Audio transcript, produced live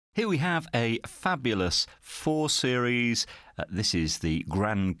Here we have a fabulous 4 Series. This is the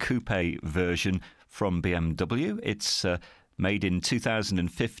GRAN Coupe version from BMW. It's made in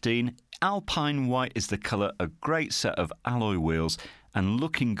 2015. Alpine white is the colour, a great set of alloy wheels and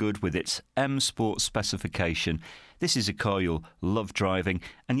looking good with its M Sport specification. This is a car you'll love driving,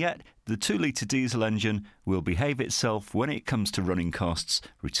 and yet the 2-litre diesel engine will behave itself when it comes to running costs,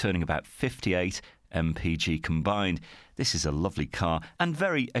 returning about 58 mpg combined. This is a lovely car and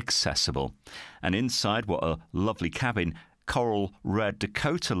very accessible. And inside, what a lovely cabin. Coral red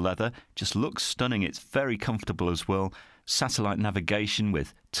Dakota leather, just looks stunning. It's very comfortable as well. Satellite navigation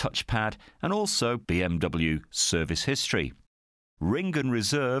with touchpad and also BMW service history. Ring and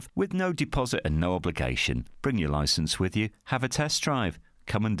reserve with no deposit and no obligation. Bring your licence with you, have a test drive.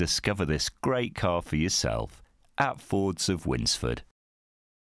 Come and discover this great car for yourself at Fords of Winsford.